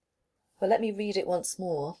Well, let me read it once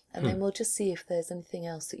more, and then we'll just see if there's anything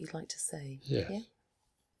else that you'd like to say. Yes. Yeah?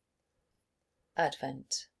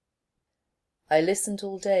 Advent. I listened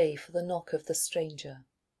all day for the knock of the stranger,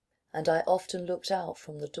 and I often looked out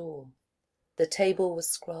from the door. The table was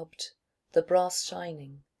scrubbed, the brass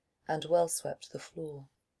shining, and well swept the floor.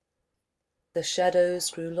 The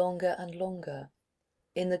shadows grew longer and longer.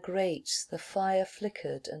 In the grate the fire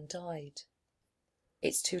flickered and died.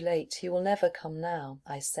 It's too late, he will never come now,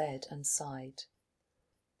 I said and sighed.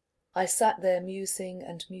 I sat there musing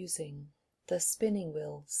and musing, the spinning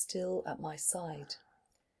wheel still at my side.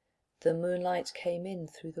 The moonlight came in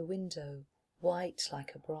through the window, white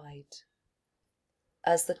like a bride.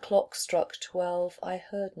 As the clock struck 12, I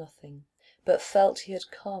heard nothing, but felt he had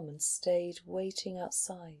come and stayed waiting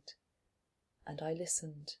outside. And I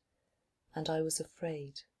listened, and I was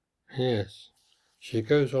afraid. Yes. She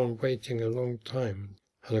goes on waiting a long time,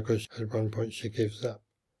 and of course at one point she gives up.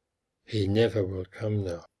 He never will come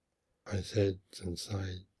now, I said and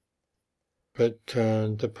sighed. But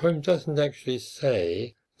the poem doesn't actually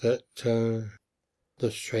say that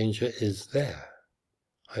the stranger is there.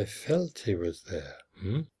 I felt he was there.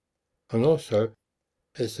 And also,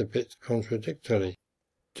 it's a bit contradictory.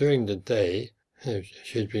 During the day,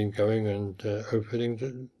 she'd been going and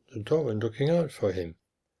opening the door and looking out for him.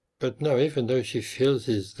 But no, even though she feels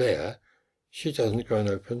he's there, she doesn't go and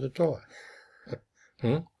open the door.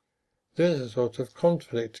 There's a sort of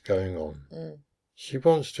conflict going on. She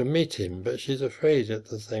wants to meet him, but she's afraid at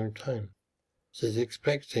the same time. She's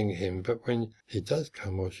expecting him, but when he does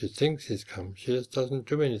come, or she thinks he's come, she just doesn't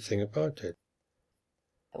do anything about it.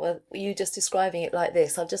 Well, you just describing it like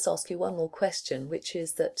this, I'll just ask you one more question, which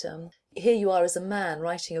is that here you are as a man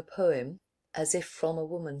writing a poem as if from a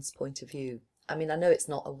woman's point of view. I mean, I know it's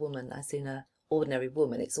not a woman as in an ordinary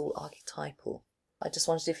woman, it's all archetypal. I just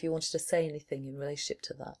wondered if you wanted to say anything in relationship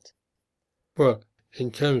to that. Well,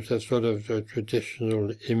 in terms of sort of the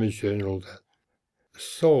traditional imagery and all that,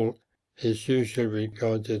 soul is usually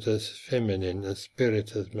regarded as feminine, the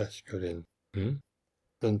spirit as masculine.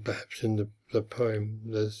 And perhaps in the poem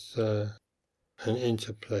there's an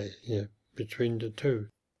interplay between the two.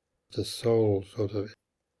 The soul sort of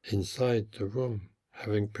inside the room,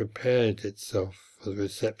 having prepared itself for the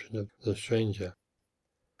reception of the stranger,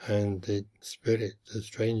 and the spirit, the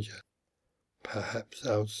stranger, perhaps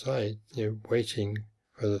outside, waiting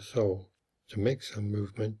for the soul to make some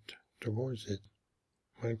movement towards it.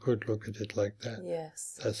 One could look at it like that.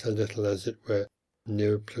 Yes. That's a little, as it were,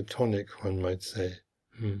 Neoplatonic, one might say.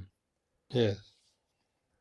 Yes.